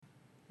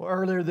Well,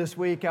 earlier this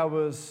week, I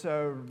was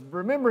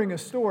remembering a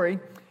story,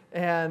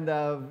 and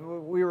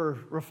we were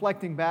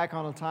reflecting back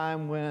on a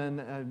time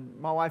when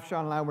my wife,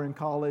 Shawn, and I were in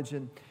college,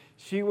 and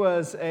she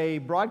was a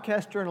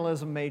broadcast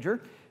journalism major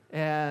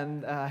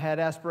and had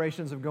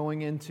aspirations of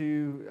going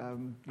into,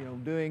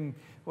 doing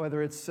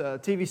whether it's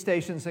TV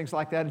stations, things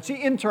like that. And she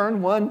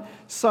interned one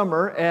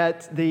summer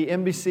at the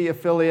NBC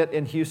affiliate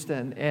in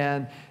Houston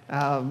and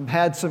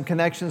had some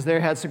connections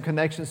there, had some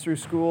connections through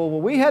school.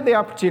 Well, we had the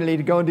opportunity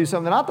to go and do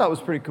something I thought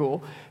was pretty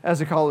cool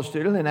as a college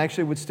student and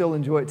actually would still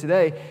enjoy it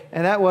today.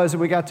 And that was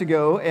we got to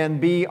go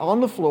and be on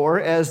the floor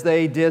as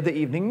they did the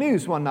evening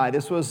news one night.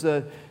 This was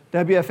the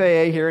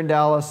WFAA here in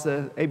Dallas,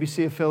 the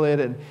ABC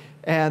affiliate.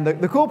 And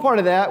the cool part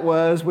of that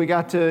was we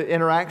got to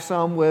interact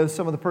some with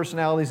some of the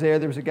personalities there.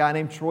 There was a guy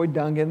named Troy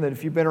Dungan that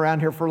if you've been around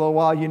here for a little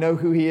while, you know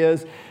who he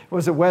is.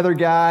 Was a weather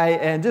guy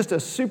and just a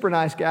super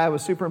nice guy. I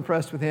was super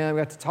impressed with him.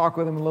 Got to talk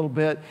with him a little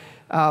bit.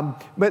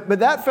 But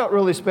that felt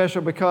really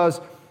special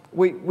because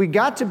we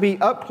got to be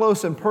up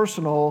close and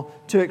personal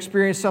to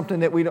experience something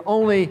that we'd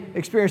only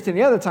experienced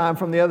any other time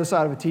from the other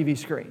side of a TV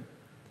screen.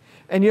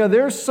 And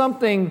there's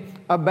something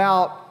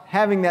about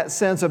having that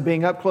sense of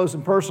being up close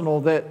and personal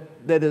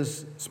that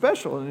is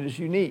special and is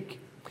unique.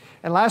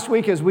 And last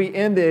week as we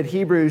ended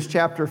Hebrews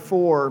chapter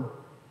 4,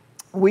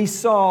 we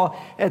saw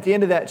at the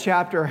end of that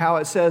chapter how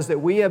it says that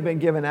we have been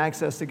given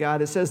access to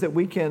God. It says that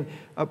we can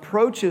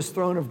approach His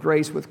throne of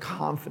grace with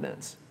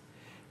confidence.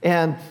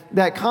 And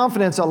that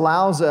confidence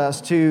allows us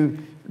to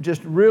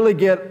just really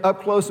get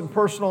up close and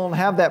personal and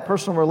have that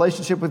personal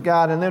relationship with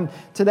God. And then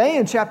today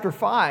in chapter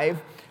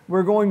 5,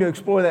 we're going to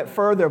explore that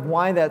further of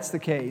why that's the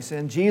case.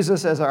 And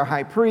Jesus as our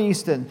high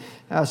priest. And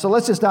so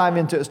let's just dive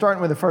into it,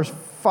 starting with the first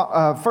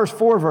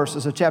 4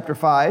 verses of chapter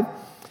 5.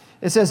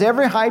 It says,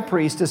 every high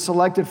priest is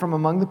selected from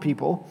among the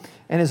people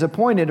and is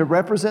appointed to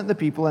represent the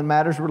people in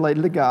matters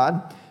related to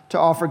God, to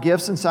offer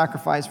gifts and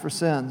sacrifice for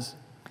sins.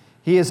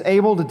 He is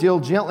able to deal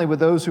gently with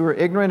those who are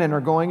ignorant and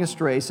are going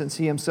astray, since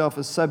he himself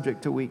is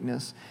subject to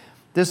weakness.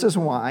 This is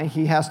why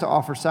he has to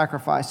offer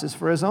sacrifices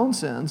for his own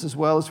sins as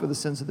well as for the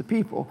sins of the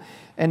people.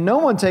 And no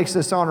one takes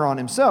this honor on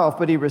himself,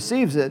 but he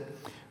receives it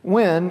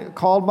when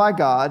called by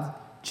God,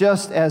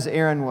 just as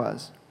Aaron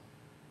was.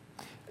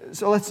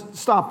 So let's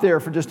stop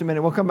there for just a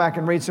minute. We'll come back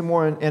and read some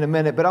more in a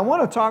minute. But I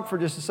want to talk for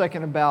just a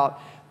second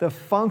about the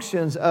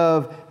functions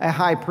of a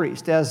high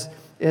priest as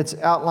it's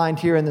outlined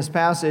here in this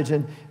passage.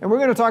 And we're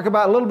going to talk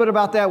about a little bit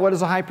about that. What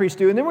does a high priest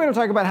do? And then we're going to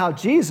talk about how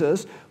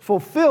Jesus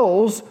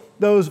fulfills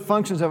those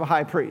functions of a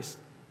high priest.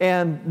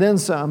 And then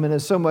some, and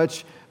is so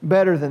much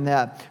better than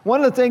that.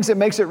 One of the things that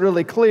makes it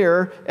really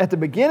clear at the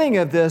beginning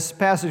of this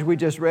passage we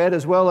just read,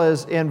 as well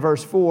as in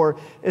verse 4,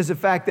 is the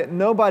fact that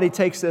nobody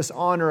takes this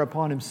honor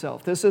upon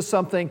himself. This is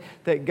something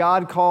that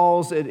God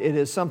calls, it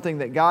is something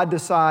that God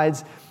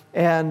decides.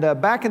 And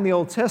back in the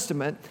Old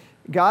Testament,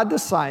 God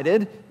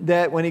decided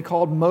that when He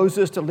called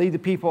Moses to lead the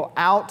people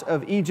out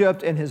of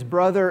Egypt, and his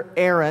brother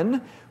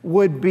Aaron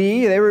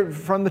they were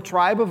from the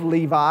tribe of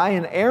Levi,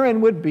 and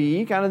Aaron would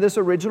be kind of this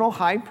original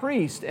high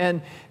priest.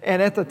 And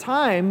at the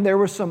time, there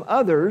were some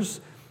others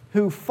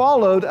who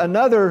followed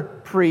another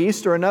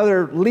priest or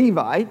another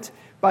Levite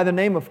by the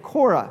name of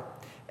Korah.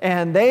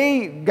 And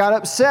they got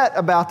upset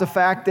about the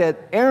fact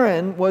that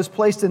Aaron was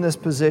placed in this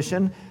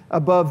position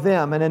above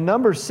them. And in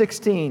Numbers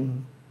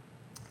 16,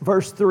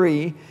 verse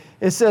 3,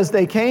 it says,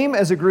 they came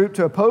as a group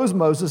to oppose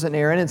Moses and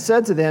Aaron and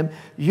said to them,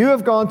 you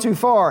have gone too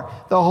far.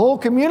 The whole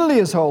community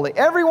is holy,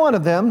 every one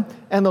of them,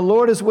 and the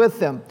Lord is with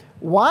them.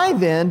 Why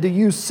then do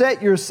you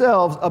set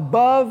yourselves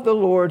above the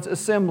Lord's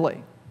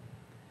assembly?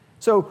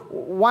 So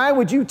why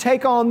would you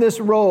take on this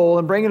role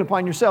and bring it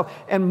upon yourself?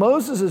 And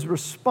Moses'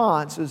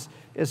 response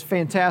is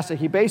fantastic.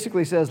 He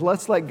basically says,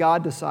 let's let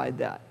God decide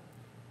that.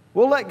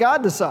 We'll let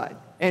God decide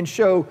and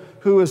show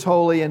who is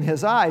holy in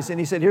His eyes. And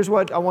he said, here's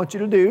what I want you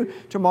to do.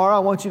 Tomorrow I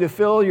want you to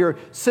fill your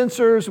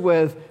censers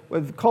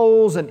with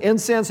coals and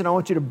incense, and I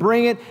want you to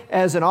bring it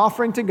as an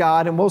offering to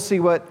God, and we'll see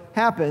what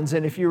happens.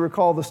 And if you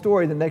recall the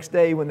story, the next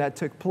day when that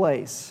took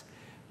place,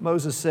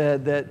 Moses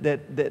said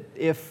that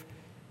if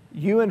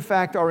you in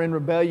fact are in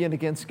rebellion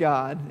against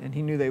God, and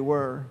he knew they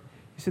were,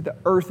 he said the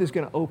earth is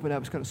going to open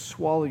up, it's going to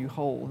swallow you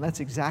whole. And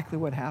that's exactly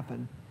what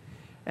happened.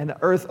 And the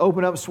earth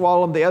opened up,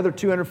 swallowed them. The other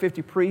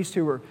 250 priests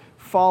who were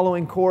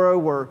following Korah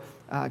were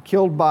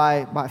killed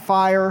by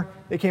fire.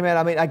 They came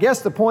out. I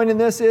guess the point in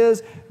this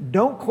is,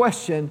 don't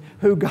question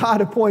who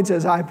God appoints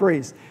as high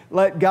priest.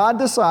 Let God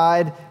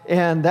decide,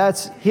 and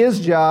that's His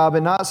job,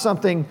 and not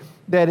something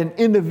that an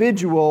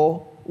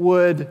individual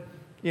would,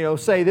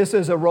 say, this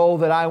is a role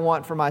that I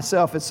want for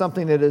myself. It's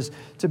something that is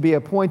to be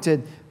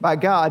appointed by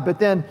God. But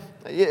then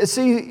you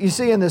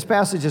see in this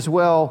passage as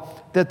well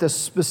that the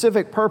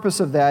specific purpose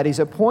of that, He's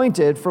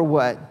appointed for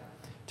what?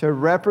 To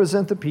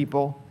represent the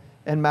people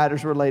in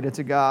matters related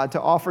to God,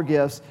 to offer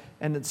gifts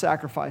and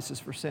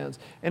sacrifices for sins.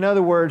 In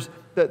other words,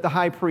 the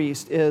high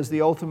priest is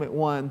the ultimate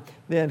one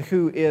then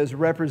who is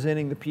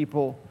representing the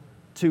people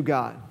to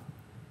God.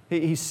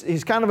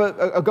 He's kind of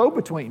a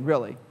go-between,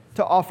 really,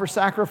 to offer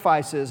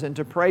sacrifices and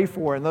to pray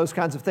for and those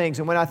kinds of things.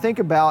 And when I think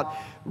about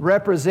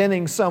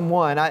representing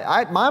someone,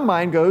 my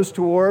mind goes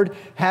toward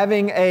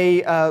having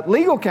a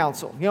legal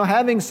counsel,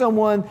 having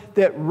someone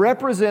that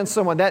represents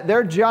someone, that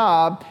their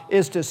job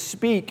is to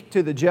speak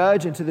to the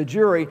judge and to the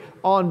jury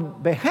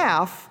on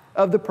behalf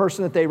of the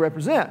person that they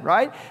represent,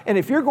 right? And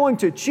if you're going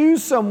to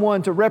choose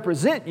someone to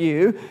represent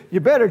you, you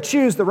better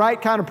choose the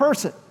right kind of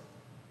person.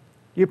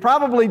 You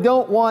probably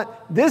don't want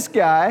this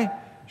guy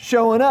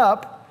showing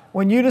up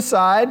when you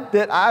decide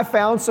that I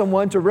found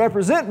someone to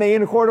represent me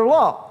in a court of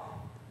law.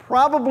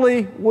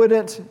 Probably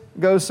wouldn't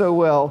go so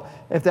well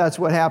if that's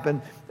what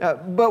happened.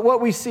 But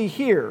what we see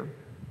here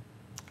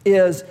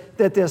is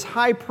that this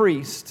high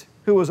priest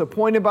who was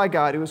appointed by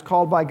God, who was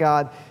called by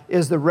God,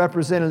 is the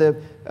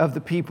representative of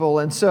the people.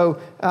 And so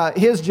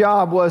his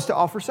job was to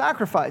offer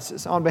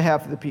sacrifices on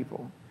behalf of the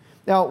people.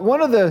 Now,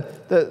 one of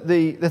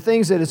the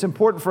things that is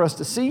important for us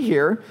to see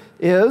here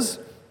is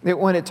that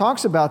when it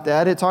talks about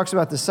that, it talks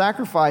about the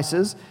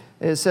sacrifices.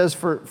 It says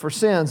for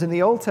sins. In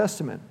the Old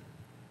Testament,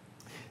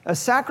 a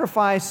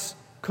sacrifice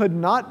could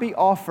not be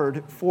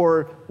offered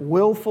for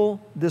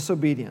willful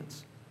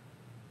disobedience.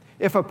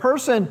 If a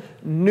person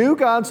knew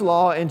God's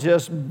law and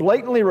just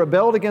blatantly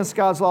rebelled against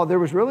God's law, there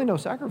was really no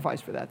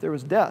sacrifice for that. There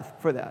was death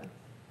for that.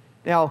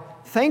 Now,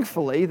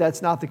 thankfully,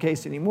 that's not the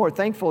case anymore.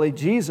 Thankfully,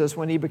 Jesus,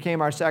 when He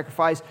became our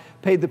sacrifice,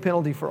 paid the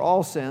penalty for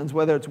all sins,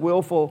 whether it's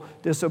willful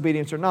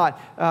disobedience or not.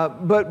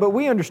 But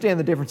we understand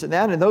the difference in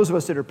that, and those of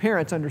us that are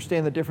parents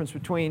understand the difference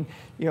between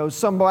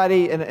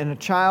somebody and a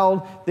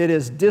child that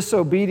is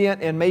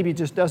disobedient and maybe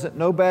just doesn't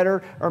know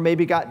better, or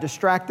maybe got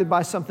distracted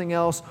by something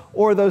else,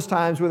 or those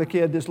times where the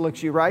kid just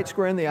looks you right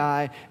square in the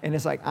eye and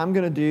it's like, I'm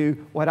going to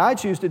do what I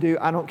choose to do.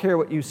 I don't care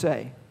what you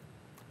say.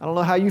 I don't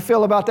know how you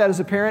feel about that as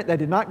a parent. That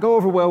did not go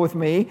over well with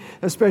me,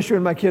 especially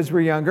when my kids were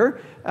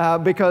younger,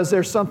 because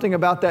there's something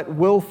about that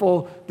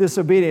willful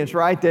disobedience,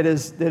 right, that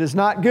is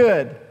not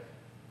good.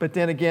 But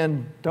then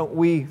again, don't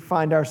we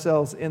find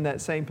ourselves in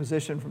that same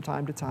position from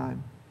time to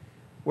time,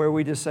 where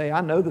we just say,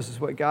 I know this is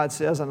what God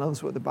says, I know this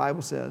is what the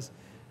Bible says.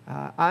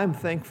 I'm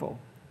thankful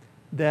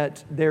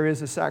that there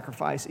is a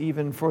sacrifice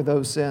even for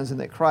those sins, and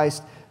that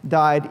Christ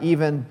died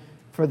even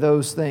for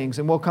those things.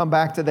 And we'll come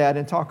back to that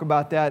and talk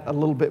about that a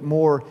little bit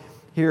more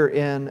here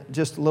in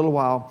just a little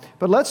while.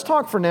 But let's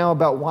talk for now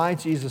about why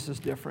Jesus is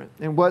different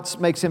and what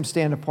makes Him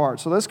stand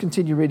apart. So let's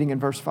continue reading in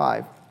verse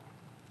 5.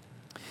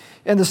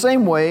 In the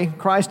same way,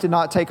 Christ did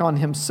not take on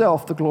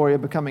Himself the glory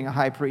of becoming a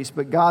high priest,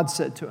 but God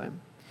said to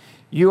Him,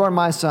 You are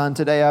my Son,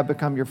 today I have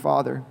become your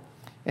Father.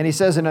 And He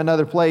says in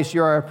another place,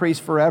 You are a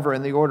priest forever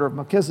in the order of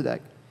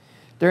Melchizedek.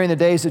 During the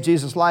days of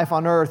Jesus' life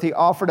on earth, He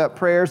offered up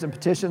prayers and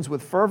petitions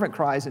with fervent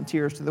cries and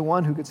tears to the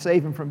one who could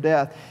save Him from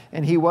death,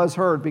 and He was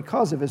heard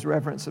because of His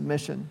reverent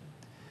submission.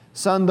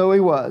 Son though He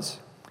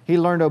was, He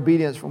learned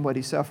obedience from what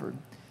He suffered.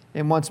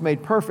 And once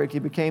made perfect, He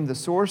became the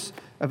source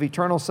of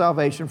eternal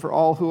salvation for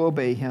all who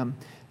obey Him,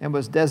 and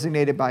was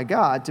designated by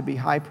God to be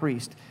high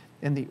priest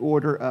in the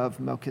order of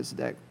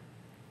Melchizedek.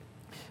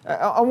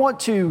 I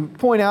want to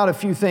point out a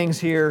few things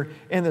here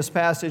in this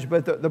passage,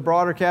 but the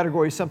broader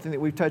category is something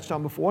that we've touched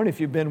on before. And if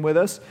you've been with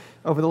us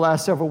over the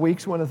last several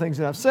weeks, one of the things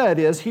that I've said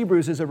is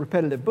Hebrews is a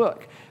repetitive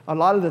book. A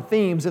lot of the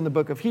themes in the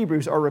book of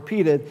Hebrews are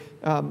repeated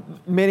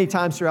many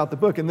times throughout the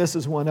book, and this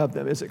is one of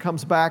them, as it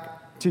comes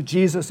back to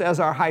Jesus as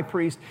our high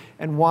priest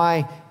and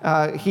why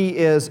He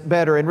is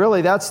better. And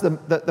really, that's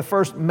the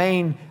first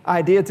main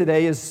idea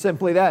today, is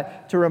simply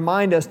that, to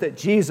remind us that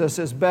Jesus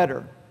is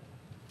better.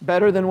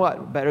 Better than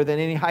what? Better than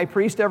any high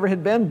priest ever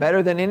had been,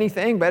 better than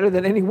anything, better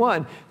than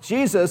anyone.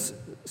 Jesus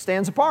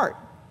stands apart.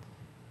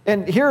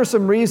 And here are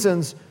some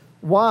reasons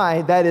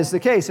why that is the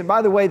case. And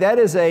by the way, that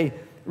is a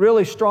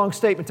really strong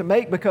statement to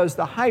make, because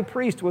the high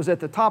priest was at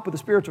the top of the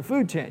spiritual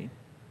food chain.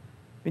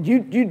 And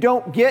you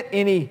don't get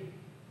any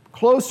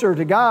closer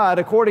to God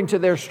according to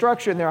their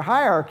structure and their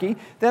hierarchy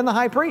than the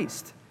high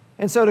priest.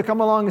 And so to come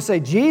along and say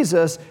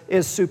Jesus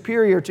is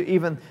superior to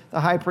even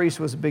the high priest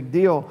was a big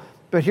deal.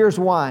 But here's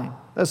why.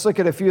 Let's look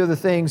at a few of the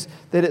things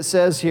that it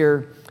says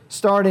here.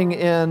 Starting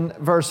in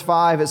verse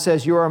 5, it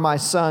says, You are my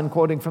Son,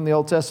 quoting from the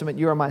Old Testament,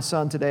 You are my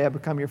Son, today I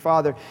become your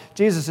Father.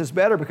 Jesus is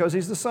better because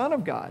He's the Son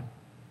of God.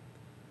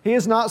 He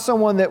is not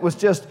someone that was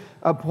just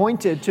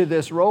appointed to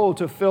this role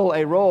to fill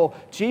a role.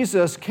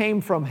 Jesus came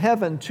from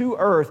heaven to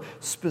earth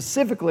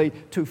specifically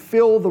to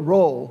fill the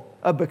role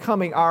of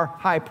becoming our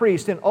high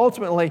priest, and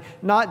ultimately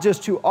not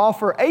just to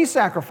offer a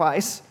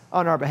sacrifice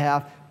on our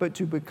behalf, but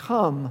to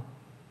become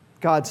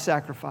God's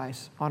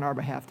sacrifice on our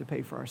behalf to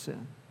pay for our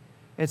sin.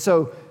 And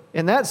so,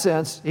 in that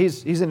sense,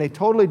 he's in a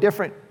totally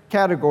different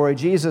category.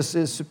 Jesus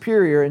is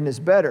superior and is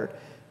better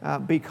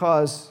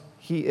because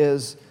He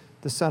is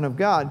the Son of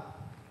God.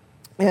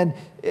 And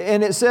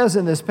it says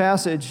in this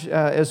passage,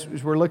 as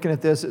we're looking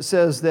at this, it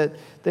says that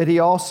He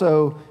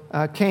also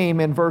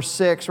came in verse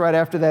 6. Right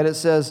after that, it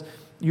says,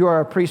 You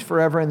are a priest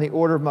forever in the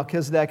order of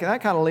Melchizedek. And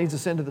that kind of leads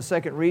us into the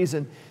second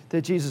reason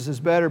that Jesus is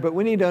better. But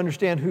we need to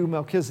understand who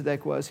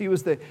Melchizedek was. He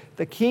was the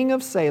king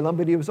of Salem,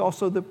 but he was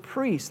also the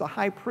priest, the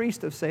high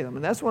priest of Salem.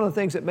 And that's one of the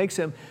things that makes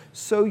him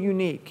so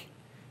unique,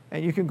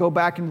 And you can go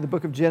back into the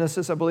book of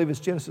Genesis. I believe it's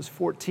Genesis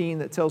 14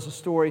 that tells the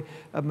story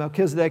of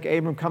Melchizedek,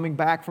 Abram coming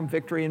back from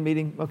victory and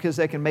meeting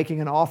Melchizedek and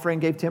making an offering,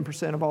 gave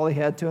 10% of all he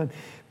had to him.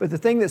 But the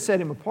thing that set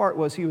him apart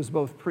was he was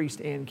both priest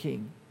and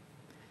king.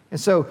 And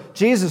so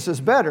Jesus is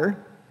better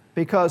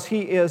because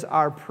he is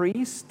our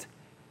priest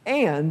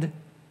and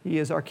he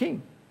is our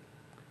king.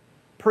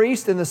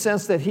 Priest in the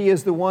sense that he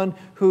is the one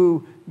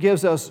who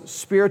gives us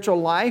spiritual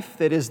life,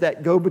 that is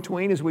that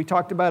go-between, as we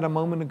talked about a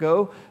moment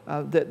ago,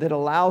 that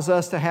allows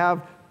us to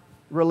have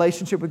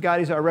relationship with God.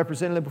 He's our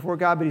representative before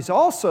God, but he's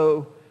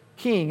also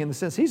king in the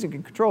sense he's in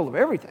control of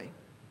everything.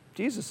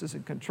 Jesus is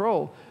in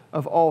control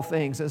of all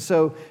things. And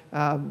so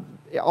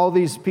all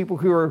these people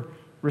who are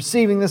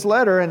receiving this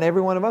letter, and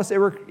every one of us, they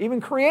were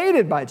even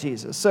created by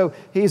Jesus. So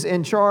he's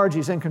in charge,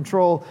 he's in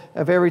control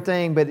of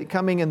everything, but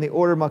coming in the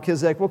order of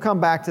Melchizedek. We'll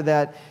come back to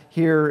that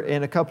here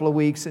in a couple of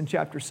weeks in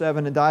chapter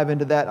 7 and dive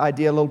into that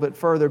idea a little bit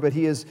further, but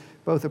he is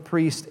both a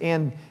priest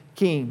and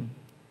king.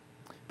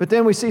 But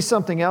then we see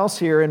something else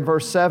here in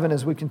verse 7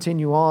 as we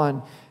continue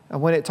on,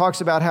 when it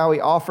talks about how he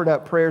offered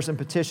up prayers and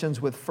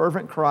petitions with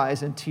fervent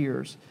cries and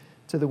tears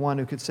to the one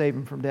who could save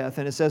him from death.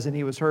 And it says, and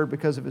he was heard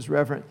because of his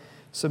reverent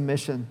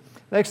submission.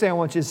 The next thing I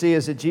want you to see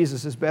is that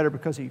Jesus is better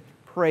because he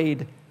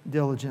prayed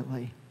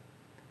diligently.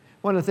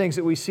 One of the things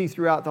that we see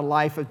throughout the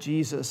life of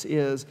Jesus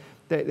is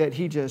that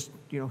he just,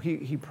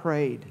 he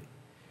prayed.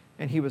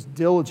 And he was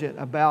diligent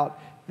about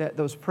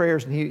those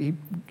prayers. And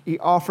he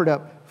offered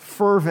up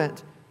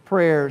fervent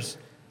prayers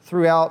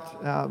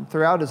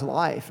throughout his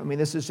life. I mean,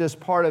 this is just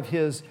part of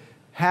his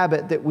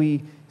habit that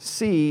we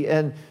see.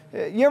 And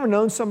you ever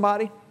known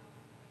somebody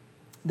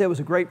that was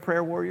a great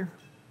prayer warrior?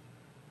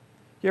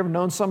 You ever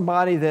known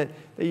somebody that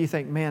you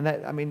think,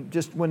 man,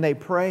 just when they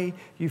pray,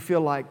 you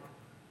feel like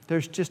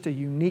there's just a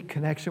unique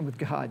connection with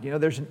God.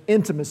 There's an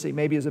intimacy,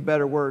 maybe is a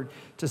better word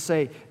to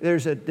say.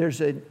 There's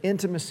an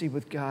intimacy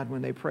with God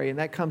when they pray, and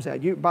that comes out.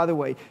 By the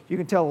way, you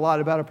can tell a lot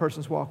about a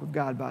person's walk with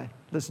God by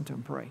listening to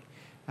them pray.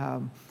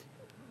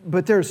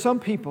 But there's some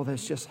people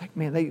that's just like,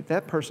 man,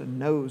 that person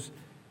knows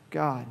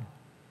God,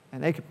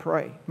 and they could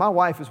pray. My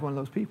wife is one of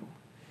those people.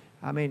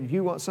 I mean, if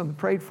you want something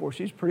prayed for,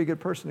 she's a pretty good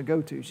person to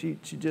go to. She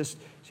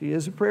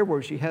is a prayer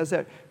warrior. She has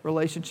that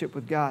relationship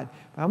with God.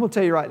 But I'm going to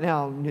tell you right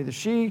now, neither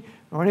she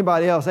or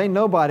anybody else, ain't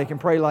nobody can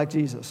pray like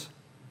Jesus.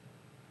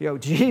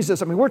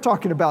 Jesus, we're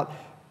talking about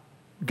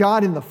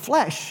God in the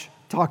flesh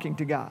talking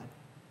to God.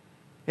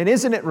 And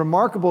isn't it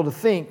remarkable to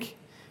think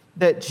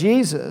that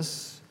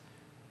Jesus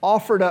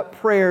offered up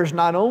prayers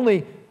not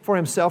only for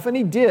himself, and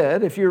he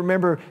did. If you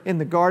remember in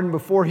the garden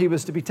before he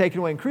was to be taken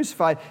away and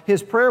crucified,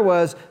 his prayer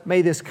was,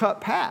 may this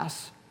cup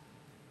pass.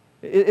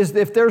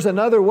 If there's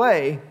another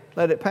way,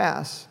 let it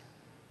pass.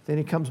 Then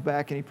he comes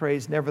back and he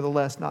prays,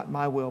 nevertheless, not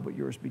my will, but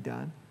yours be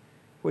done,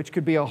 which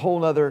could be a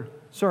whole other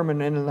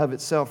sermon in and of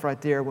itself right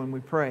there when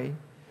we pray.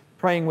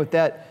 Praying with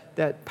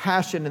that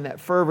passion and that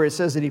fervor. It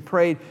says that he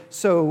prayed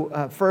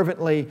so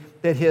fervently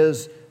that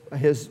his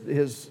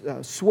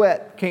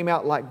sweat came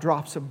out like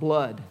drops of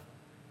blood.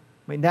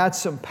 That's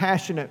some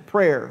passionate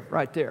prayer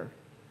right there.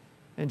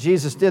 And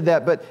Jesus did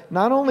that. But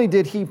not only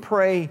did he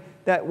pray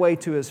that way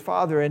to his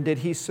Father and did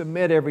he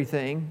submit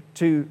everything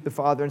to the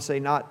Father and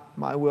say, not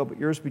my will, but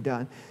yours be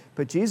done,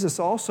 but Jesus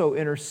also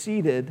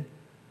interceded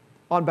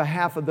on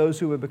behalf of those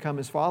who would become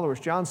his followers.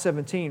 John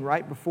 17,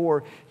 right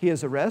before he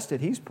is arrested,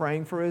 he's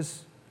praying for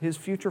his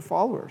future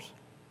followers.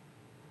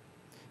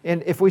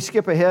 And if we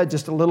skip ahead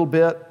just a little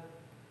bit,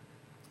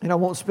 and I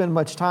won't spend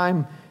much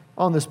time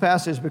on this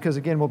passage because,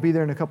 again, we'll be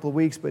there in a couple of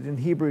weeks, but in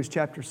Hebrews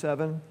chapter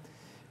 7,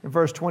 in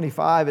verse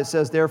 25, it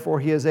says, therefore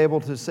he is able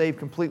to save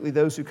completely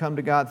those who come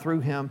to God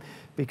through him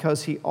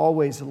because he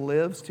always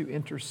lives to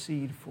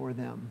intercede for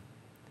them.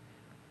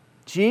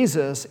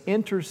 Jesus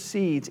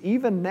intercedes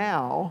even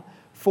now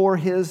for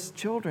his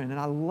children, and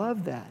I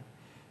love that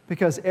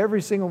because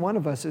every single one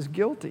of us is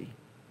guilty.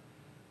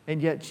 And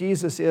yet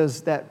Jesus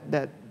is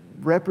that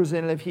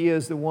representative. He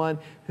is the one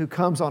who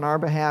comes on our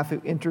behalf,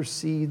 who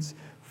intercedes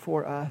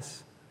for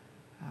us.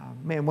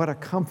 Man, what a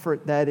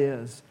comfort that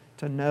is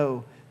to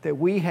know that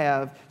we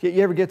have.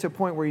 You ever get to a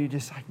point where you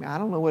just like, man, I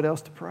don't know what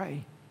else to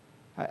pray.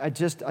 I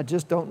just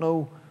don't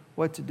know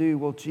what to do.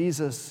 Well,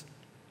 Jesus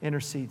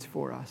intercedes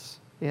for us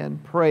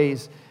and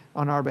prays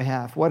on our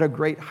behalf. What a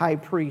great high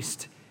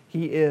priest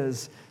he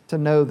is to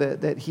know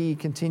that he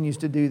continues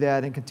to do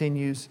that and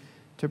continues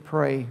to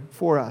pray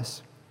for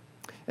us.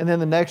 And then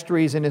the next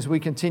reason as we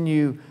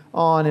continue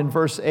on in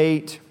verse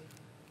 8.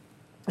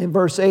 In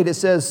verse 8 it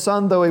says,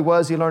 son though he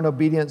was, he learned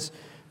obedience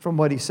from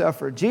what he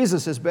suffered.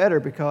 Jesus is better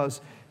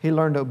because he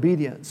learned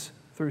obedience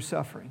through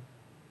suffering.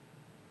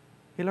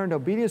 He learned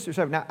obedience through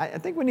suffering. Now, I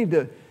think we need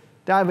to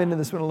dive into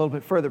this one a little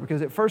bit further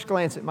because at first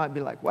glance it might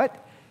be like,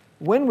 what?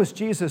 When was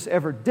Jesus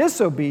ever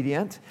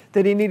disobedient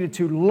that he needed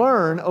to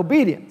learn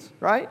obedience,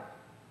 right?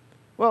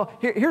 Well,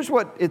 here's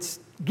what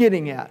it's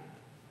getting at.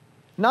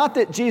 Not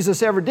that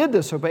Jesus ever did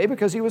disobey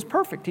because he was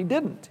perfect. He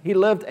didn't. He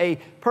lived a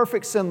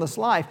perfect, sinless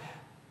life.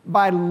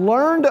 By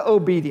learned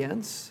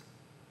obedience,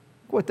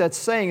 what that's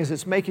saying is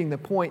it's making the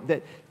point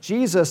that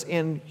Jesus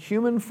in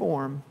human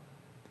form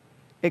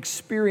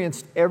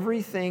experienced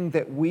everything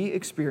that we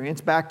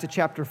experience. Back to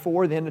chapter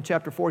 4, the end of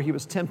chapter 4, he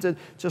was tempted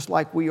just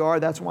like we are.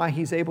 That's why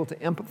he's able to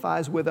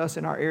empathize with us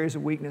in our areas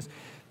of weakness.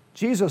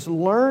 Jesus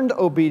learned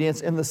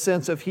obedience in the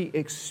sense of he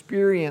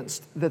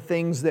experienced the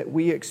things that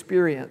we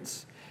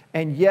experience.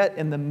 And yet,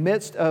 in the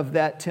midst of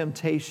that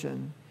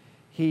temptation,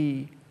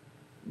 he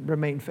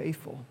remained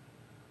faithful.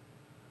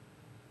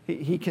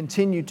 He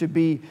continued to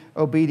be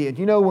obedient.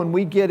 You know, when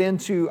we get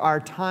into our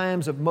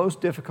times of most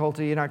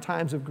difficulty and our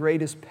times of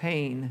greatest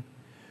pain,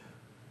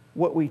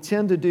 what we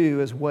tend to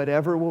do is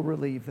whatever will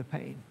relieve the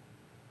pain.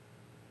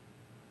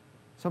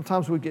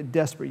 Sometimes we get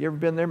desperate. You ever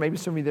been there? Maybe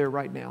some of you there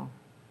right now.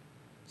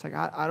 It's like,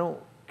 I don't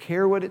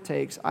care what it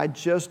takes. I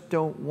just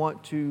don't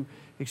want to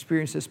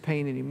experience this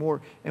pain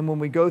anymore. And when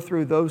we go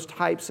through those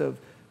types of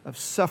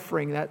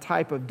suffering, that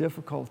type of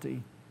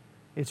difficulty,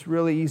 it's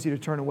really easy to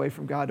turn away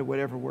from God to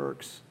whatever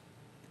works.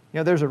 You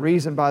know, there's a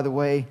reason, by the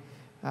way,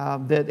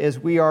 that as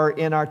we are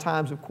in our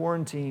times of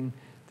quarantine,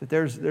 that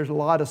there's a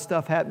lot of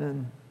stuff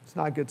happening. It's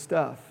not good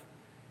stuff.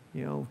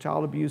 You know,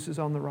 child abuse is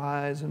on the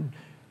rise, and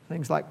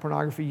things like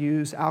pornography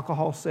use,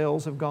 alcohol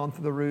sales have gone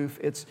through the roof.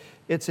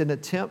 It's an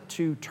attempt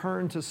to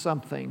turn to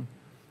something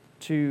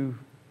to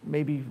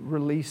maybe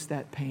release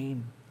that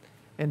pain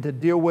and to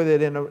deal with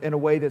it in a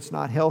way that's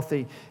not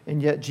healthy.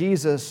 And yet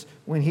Jesus,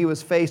 when he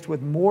was faced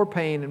with more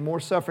pain and more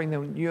suffering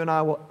than you and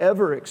I will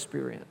ever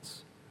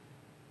experience,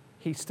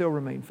 he still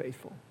remained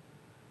faithful.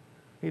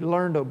 He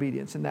learned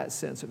obedience in that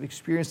sense, of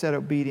experienced that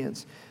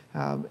obedience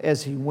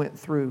as he went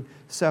through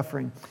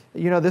suffering.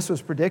 You know, this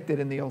was predicted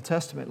in the Old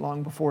Testament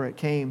long before it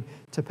came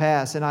to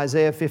pass. In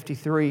Isaiah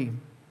 53,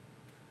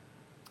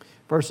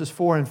 verses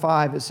 4 and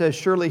 5, it says,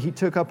 "Surely he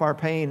took up our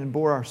pain and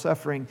bore our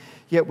suffering,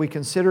 yet we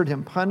considered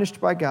him punished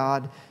by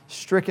God,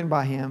 stricken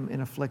by him,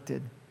 and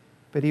afflicted.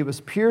 But he was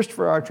pierced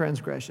for our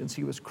transgressions.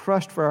 He was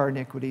crushed for our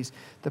iniquities.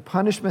 The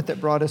punishment that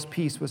brought us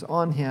peace was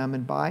on him,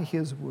 and by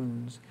his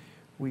wounds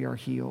we are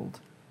healed."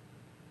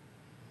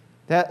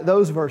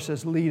 Those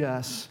verses lead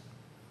us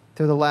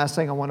to the last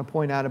thing I want to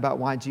point out about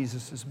why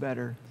Jesus is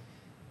better.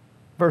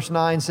 Verse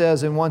 9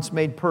 says, "And once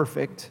made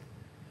perfect,"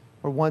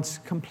 or once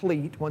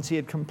complete, once he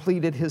had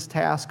completed his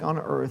task on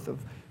earth of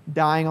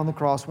dying on the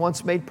cross,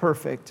 once made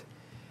perfect,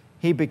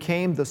 he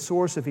became the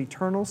source of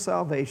eternal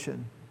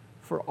salvation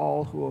for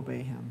all who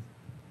obey him.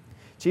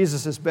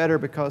 Jesus is better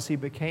because he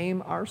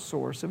became our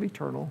source of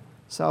eternal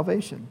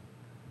salvation.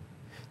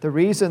 The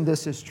reason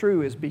this is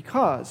true is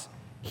because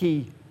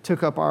he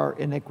took up our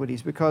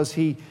iniquities, because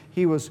he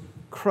was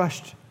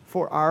crushed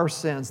for our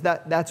sins.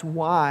 That's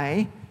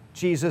why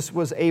Jesus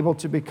was able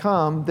to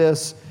become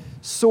this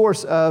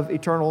source of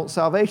eternal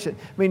salvation.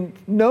 I mean,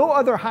 no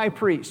other high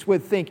priest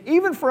would think,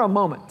 even for a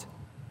moment,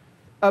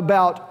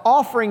 about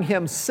offering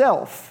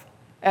himself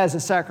as a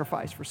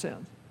sacrifice for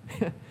sins.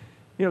 You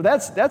know,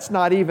 that's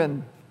not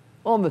even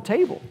on the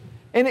table.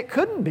 And it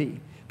couldn't be,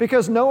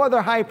 because no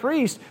other high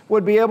priest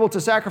would be able to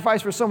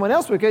sacrifice for someone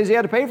else because he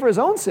had to pay for his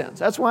own sins.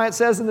 That's why it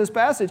says in this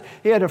passage,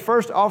 he had to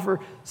first offer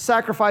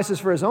sacrifices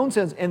for his own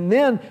sins and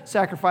then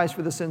sacrifice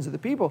for the sins of the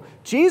people.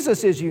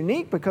 Jesus is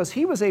unique because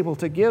he was able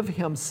to give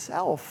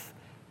himself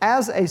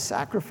as a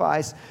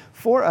sacrifice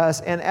for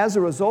us. And as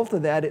a result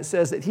of that, it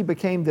says that he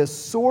became this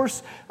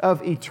source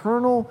of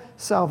eternal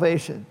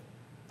salvation.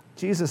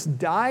 Jesus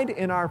died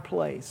in our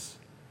place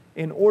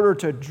in order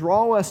to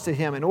draw us to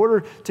him, in order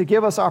to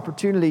give us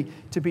opportunity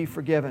to be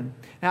forgiven.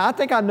 Now, I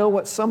think I know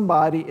what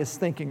somebody is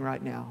thinking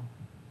right now.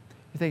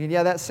 You're thinking,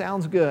 yeah, that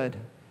sounds good,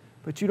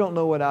 but you don't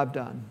know what I've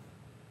done.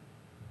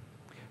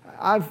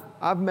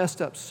 I've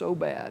messed up so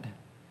bad.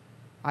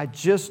 I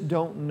just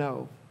don't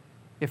know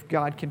if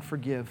God can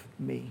forgive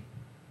me.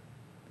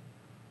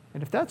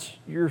 And if that's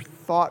your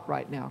thought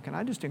right now, can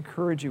I just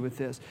encourage you with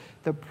this?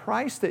 The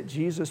price that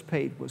Jesus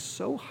paid was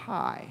so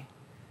high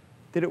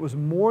that it was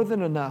more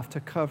than enough to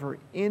cover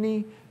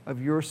any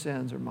of your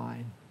sins or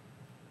mine.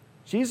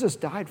 Jesus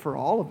died for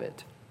all of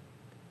it.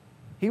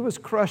 He was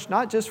crushed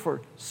not just for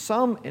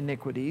some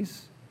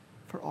iniquities,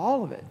 for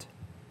all of it.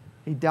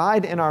 He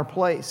died in our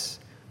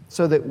place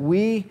so that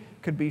we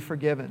could be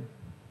forgiven.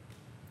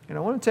 And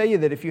I want to tell you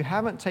that if you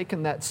haven't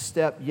taken that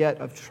step yet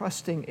of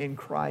trusting in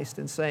Christ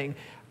and saying,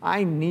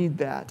 I need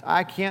that.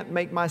 I can't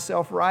make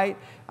myself right.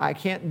 I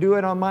can't do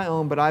it on my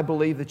own, but I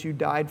believe that you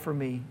died for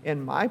me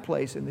in my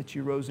place and that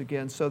you rose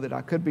again so that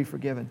I could be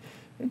forgiven.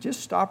 And just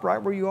stop right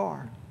where you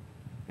are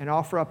and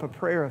offer up a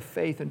prayer of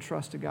faith and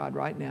trust to God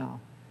right now,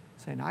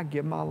 saying, I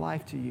give my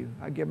life to you.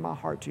 I give my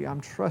heart to you.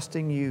 I'm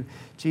trusting you.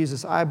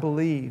 Jesus, I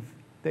believe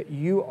that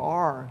you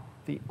are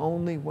the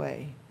only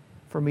way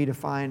for me to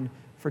find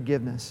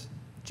forgiveness.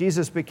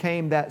 Jesus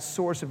became that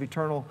source of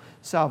eternal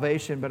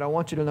salvation, but I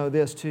want you to know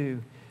this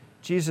too.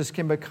 Jesus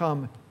can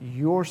become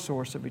your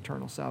source of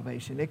eternal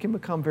salvation. It can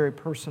become very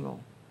personal.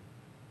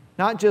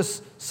 Not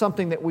just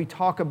something that we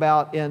talk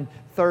about in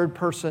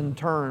third-person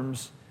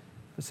terms,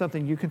 but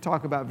something you can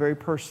talk about very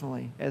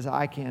personally, as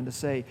I can, to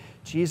say,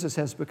 Jesus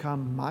has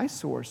become my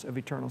source of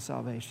eternal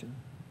salvation.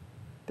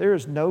 There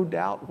is no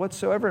doubt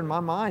whatsoever in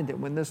my mind that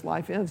when this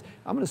life ends,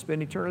 I'm going to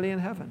spend eternity in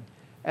heaven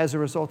as a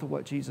result of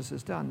what Jesus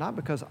has done. Not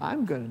because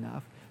I'm good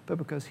enough, but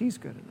because He's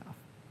good enough.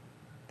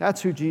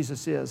 That's who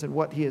Jesus is and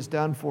what He has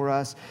done for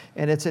us.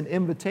 And it's an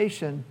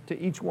invitation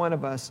to each one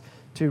of us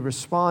to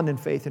respond in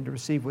faith and to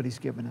receive what He's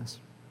given us.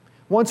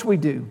 Once we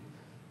do,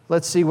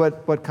 let's see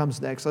what comes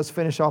next. Let's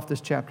finish off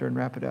this chapter and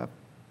wrap it up.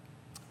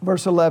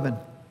 Verse 11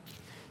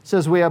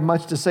 says, we have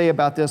much to say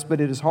about this, but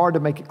it is hard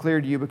to make it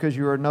clear to you because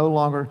you no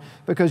longer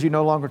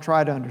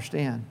try to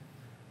understand.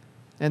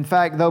 In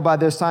fact, though by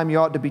this time you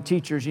ought to be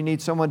teachers, you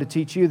need someone to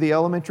teach you the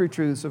elementary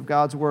truths of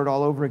God's Word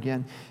all over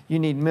again. You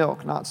need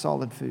milk, not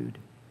solid food.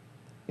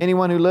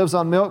 Anyone who lives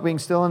on milk, being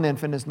still an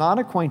infant, is not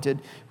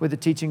acquainted with the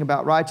teaching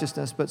about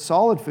righteousness, but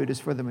solid food is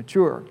for the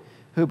mature,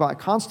 who by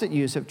constant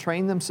use have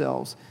trained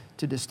themselves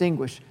to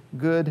distinguish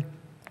good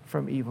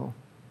from evil.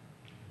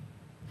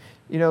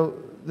 You know,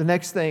 the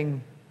next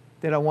thing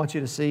that I want you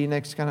to see,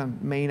 next kind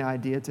of main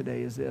idea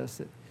today is this,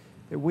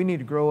 that we need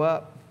to grow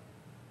up.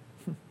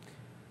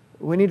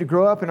 We need to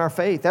grow up in our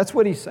faith. That's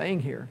what he's saying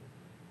here,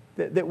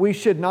 that we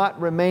should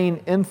not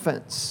remain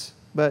infants,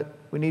 but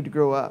we need to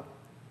grow up.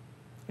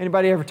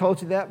 Anybody ever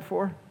told you that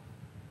before?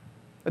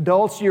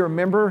 Adults, you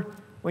remember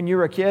when you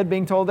were a kid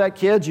being told that?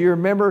 Kids, you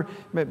remember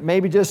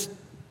maybe just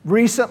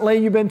recently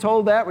you've been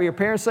told that, where your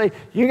parents say,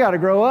 you got to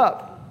grow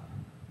up.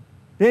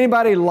 Did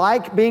anybody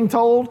like being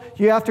told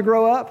you have to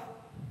grow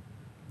up?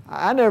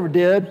 I never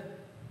did.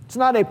 It's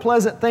not a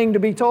pleasant thing to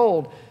be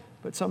told,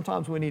 but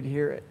sometimes we need to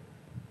hear it.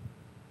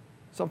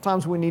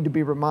 Sometimes we need to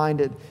be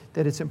reminded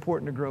that it's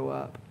important to grow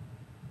up.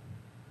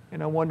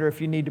 And I wonder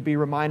if you need to be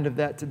reminded of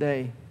that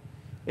today.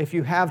 If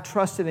you have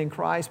trusted in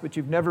Christ, but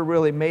you've never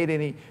really made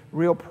any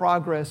real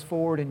progress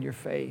forward in your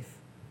faith,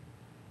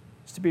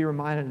 it's to be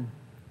reminded,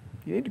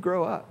 you need to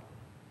grow up.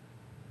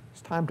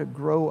 It's time to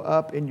grow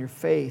up in your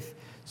faith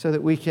so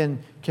that we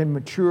can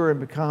mature and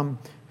become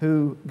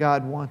who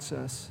God wants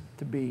us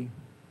to be.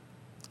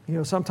 You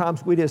know,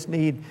 sometimes we just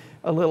need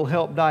a little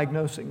help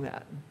diagnosing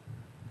that.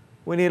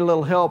 We need a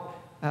little help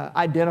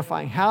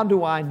identifying, how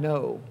do I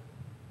know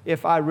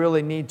if I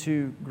really need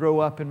to grow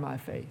up in my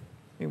faith?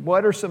 I mean,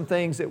 what are some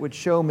things that would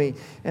show me?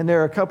 And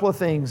there are a couple of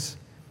things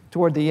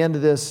toward the end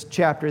of this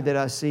chapter that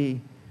I see.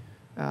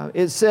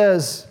 It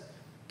says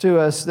to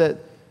us that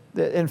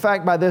in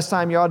fact, by this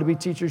time you ought to be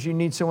teachers. You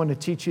need someone to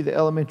teach you the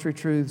elementary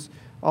truths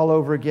all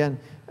over again.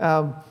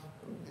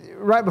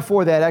 Right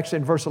before that, actually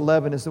in verse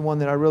 11 is the one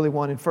that I really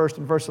wanted first.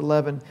 In verse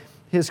 11,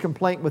 his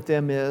complaint with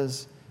them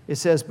is, it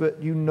says,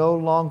 but you no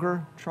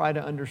longer try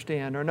to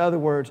understand. Or in other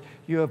words,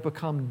 you have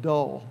become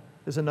dull,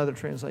 is another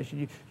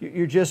translation.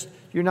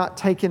 You're not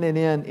taking it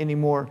in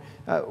anymore.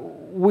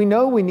 We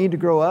know we need to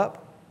grow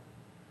up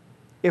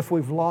if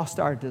we've lost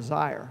our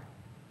desire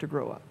to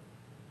grow up.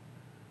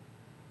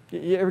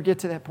 You ever get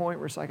to that point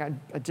where it's like, I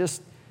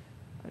just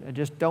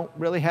don't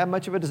really have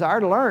much of a desire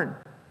to learn?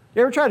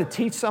 You ever try to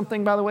teach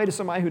something, by the way, to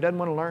somebody who doesn't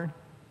want to learn?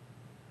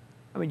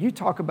 I mean, you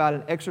talk about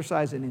an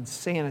exercise in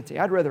insanity.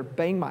 I'd rather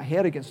bang my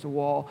head against a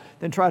wall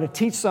than try to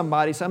teach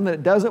somebody something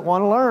that doesn't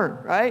want to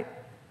learn, right?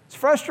 It's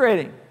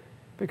frustrating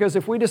because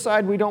if we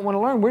decide we don't want to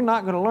learn, we're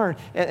not going to learn.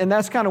 And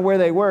that's kind of where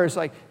they were. It's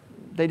like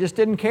they just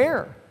didn't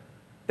care.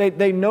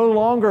 They no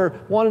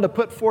longer wanted to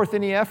put forth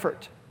any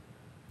effort.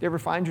 You ever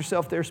find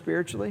yourself there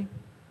spiritually?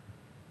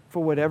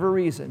 For whatever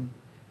reason,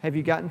 have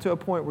you gotten to a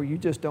point where you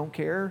just don't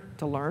care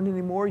to learn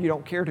anymore? You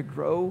don't care to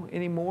grow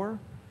anymore?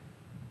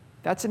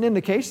 That's an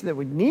indication that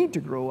we need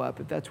to grow up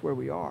if that's where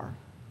we are.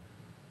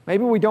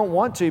 Maybe we don't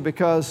want to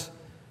because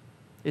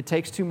it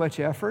takes too much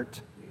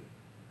effort,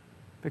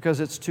 because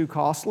it's too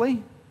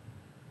costly.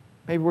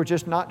 Maybe we're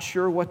just not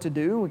sure what to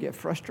do. We get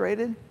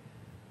frustrated.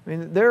 I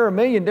mean, there are a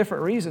million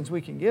different reasons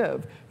we can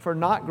give for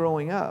not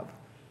growing up.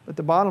 But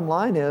the bottom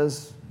line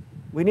is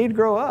we need to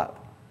grow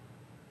up.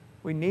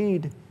 We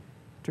need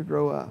to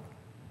grow up.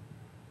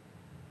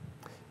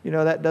 You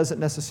know, that doesn't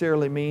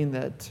necessarily mean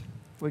that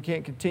we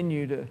can't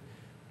continue to,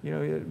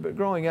 but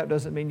growing up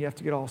doesn't mean you have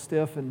to get all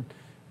stiff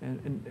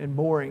and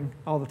boring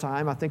all the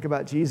time. I think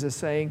about Jesus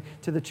saying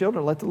to the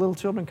children, let the little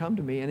children come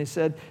to me. And he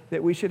said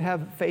that we should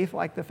have faith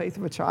like the faith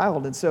of a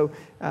child. And so,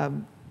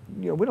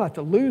 we don't have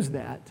to lose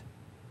that,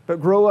 but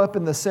grow up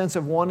in the sense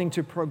of wanting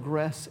to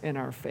progress in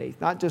our faith,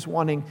 not just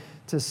wanting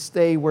to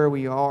stay where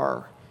we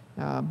are,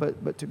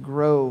 but to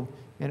grow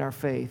in our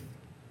faith.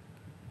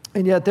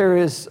 And yet there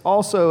is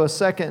also a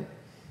second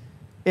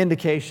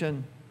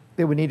indication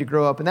that we need to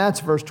grow up, and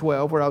that's verse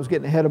 12, where I was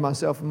getting ahead of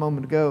myself a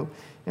moment ago.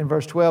 In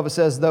verse 12, it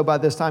says, though by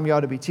this time you ought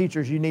to be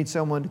teachers, you need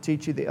someone to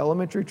teach you the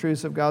elementary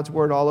truths of God's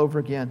Word all over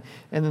again.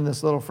 And then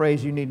this little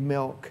phrase, you need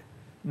milk,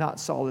 not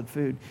solid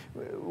food.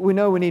 We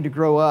know we need to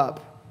grow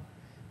up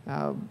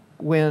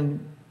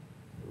when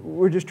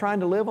we're just trying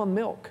to live on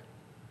milk.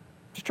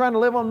 Just trying to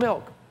live on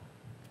milk.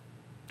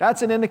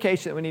 That's an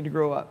indication that we need to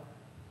grow up.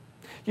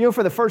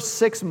 For the first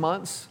 6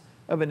 months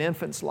of an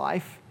infant's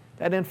life,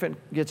 that infant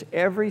gets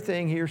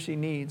everything he or she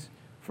needs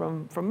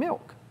from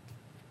milk.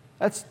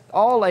 That's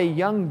all a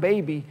young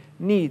baby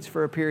needs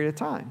for a period of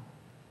time.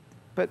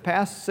 But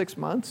past 6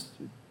 months,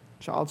 the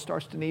child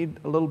starts to need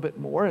a little bit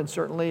more. And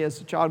certainly as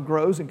the child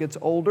grows and gets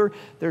older,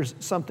 there's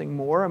something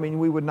more. I mean,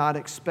 we would not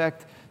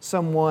expect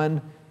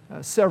someone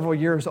several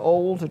years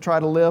old to try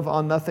to live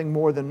on nothing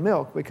more than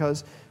milk,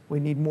 because we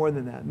need more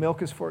than that.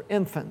 Milk is for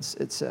infants,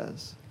 it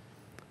says.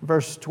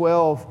 Verse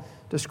 12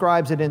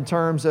 describes it in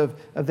terms of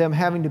them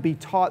having to be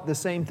taught the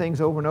same things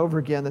over and over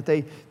again, that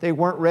they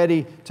weren't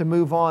ready to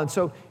move on.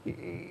 So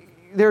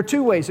there are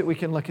two ways that we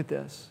can look at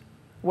this.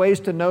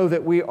 Ways to know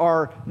that we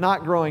are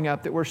not growing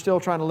up, that we're still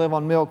trying to live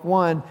on milk.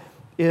 One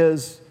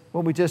is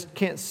when we just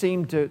can't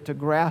seem to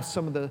grasp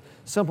some of the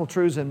simple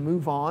truths and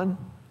move on,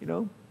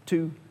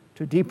 to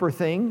deeper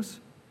things.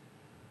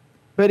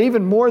 But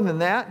even more than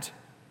that,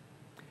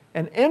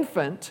 an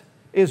infant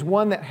is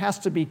one that has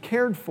to be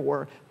cared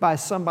for by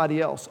somebody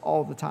else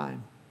all the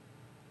time.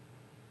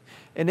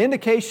 An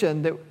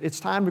indication that it's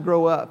time to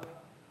grow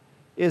up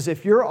is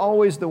if you're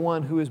always the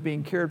one who is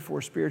being cared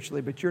for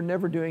spiritually, but you're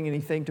never doing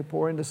anything to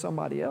pour into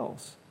somebody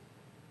else.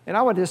 And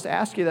I would just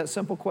ask you that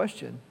simple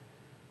question.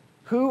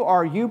 Who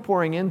are you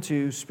pouring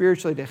into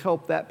spiritually to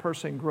help that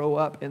person grow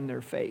up in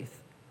their faith?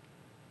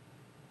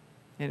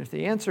 And if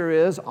the answer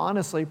is,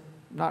 honestly,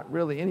 not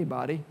really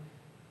anybody,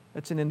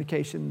 that's an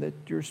indication that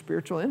you're a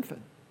spiritual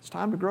infant. It's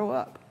time to grow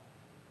up.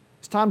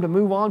 It's time to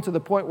move on to the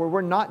point where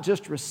we're not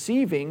just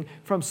receiving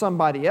from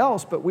somebody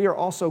else, but we are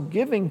also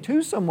giving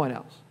to someone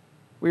else.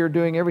 We are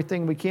doing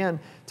everything we can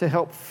to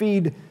help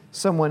feed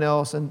someone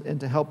else and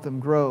to help them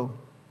grow.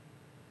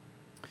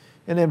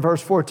 And then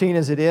verse 14,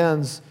 as it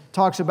ends,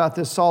 talks about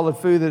this solid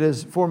food that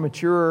is for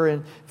mature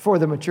and for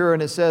the mature,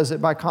 and it says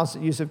that by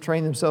constant use have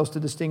trained themselves to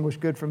distinguish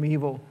good from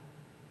evil.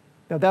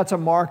 Now that's a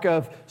mark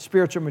of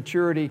spiritual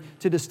maturity,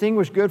 to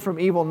distinguish good from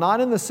evil,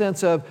 not in the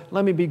sense of,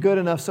 let me be good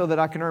enough so that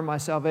I can earn my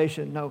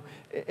salvation. No,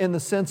 in the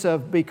sense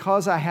of,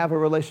 because I have a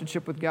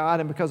relationship with God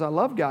and because I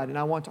love God and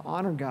I want to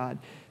honor God,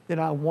 then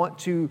I want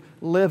to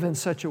live in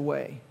such a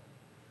way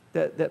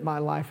that my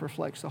life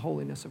reflects the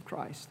holiness of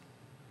Christ.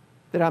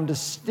 That I'm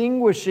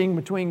distinguishing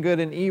between good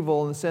and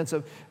evil in the sense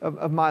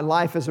of my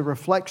life as a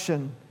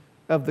reflection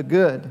of the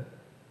good.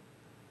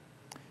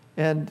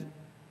 And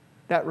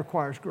that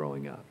requires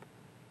growing up.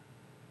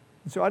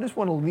 And so I just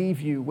want to leave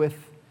you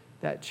with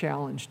that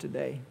challenge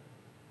today.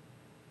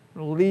 I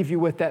want to leave you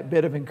with that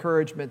bit of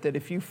encouragement that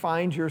if you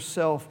find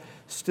yourself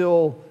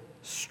still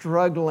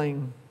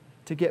struggling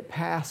to get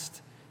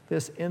past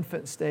this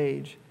infant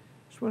stage,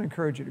 I just want to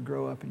encourage you to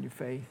grow up in your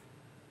faith.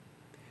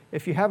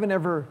 If you haven't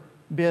ever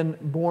been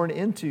born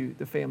into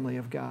the family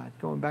of God,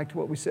 going back to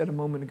what we said a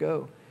moment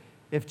ago,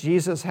 if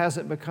Jesus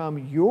hasn't become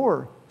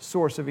your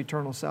source of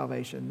eternal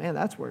salvation, man,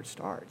 that's where it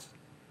starts.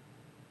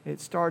 It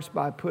starts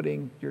by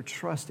putting your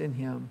trust in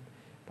Him,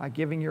 by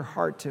giving your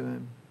heart to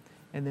Him.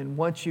 And then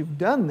once you've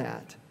done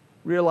that,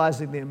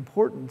 realizing the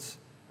importance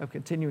of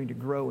continuing to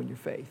grow in your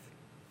faith.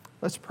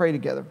 Let's pray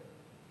together.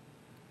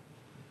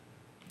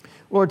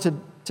 Lord,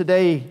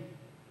 today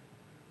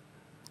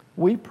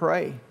we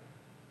pray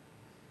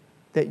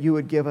that you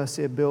would give us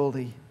the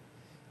ability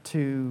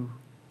to,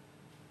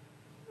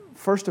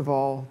 first of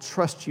all,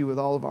 trust you with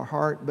all of our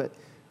heart,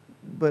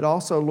 but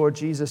also, Lord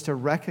Jesus, to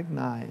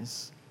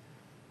recognize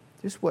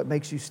just what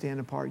makes you stand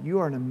apart. You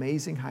are an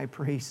amazing high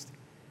priest.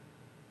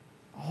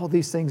 All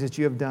these things that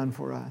you have done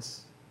for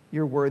us,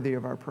 you're worthy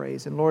of our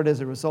praise. And Lord, as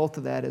a result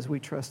of that, as we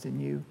trust in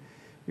you,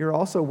 you're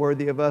also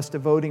worthy of us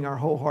devoting our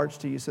whole hearts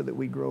to you so that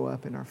we grow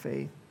up in our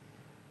faith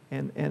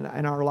and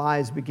our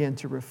lives begin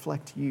to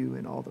reflect you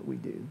in all that we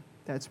do.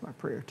 That's my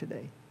prayer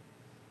today.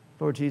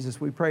 Lord Jesus,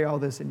 we pray all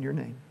this in your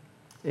name.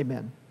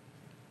 Amen.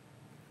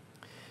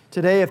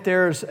 Today, if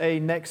there's a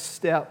next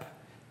step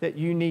that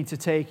you need to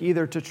take,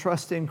 either to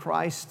trust in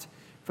Christ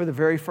for the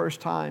very first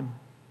time,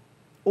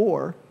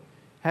 or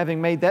having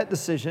made that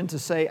decision to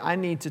say, I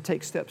need to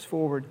take steps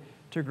forward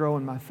to grow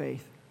in my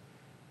faith,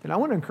 then I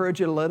want to encourage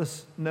you to let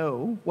us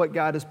know what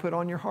God has put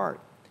on your heart.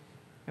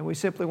 And we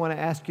simply want to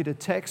ask you to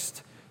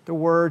text the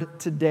word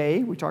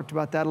today. We talked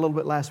about that a little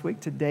bit last week.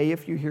 Today,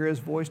 if you hear His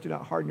voice, do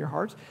not harden your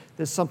hearts.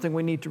 That's something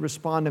we need to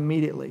respond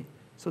immediately.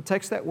 So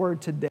text that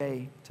word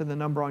today to the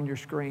number on your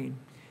screen.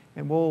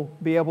 And we'll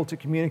be able to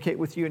communicate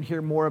with you and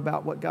hear more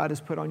about what God has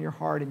put on your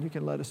heart, and you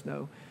can let us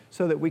know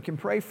so that we can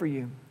pray for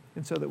you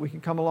and so that we can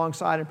come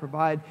alongside and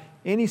provide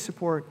any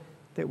support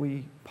that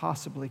we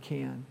possibly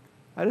can.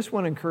 I just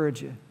want to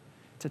encourage you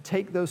to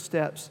take those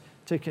steps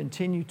to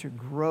continue to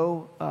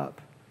grow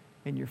up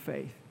in your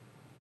faith.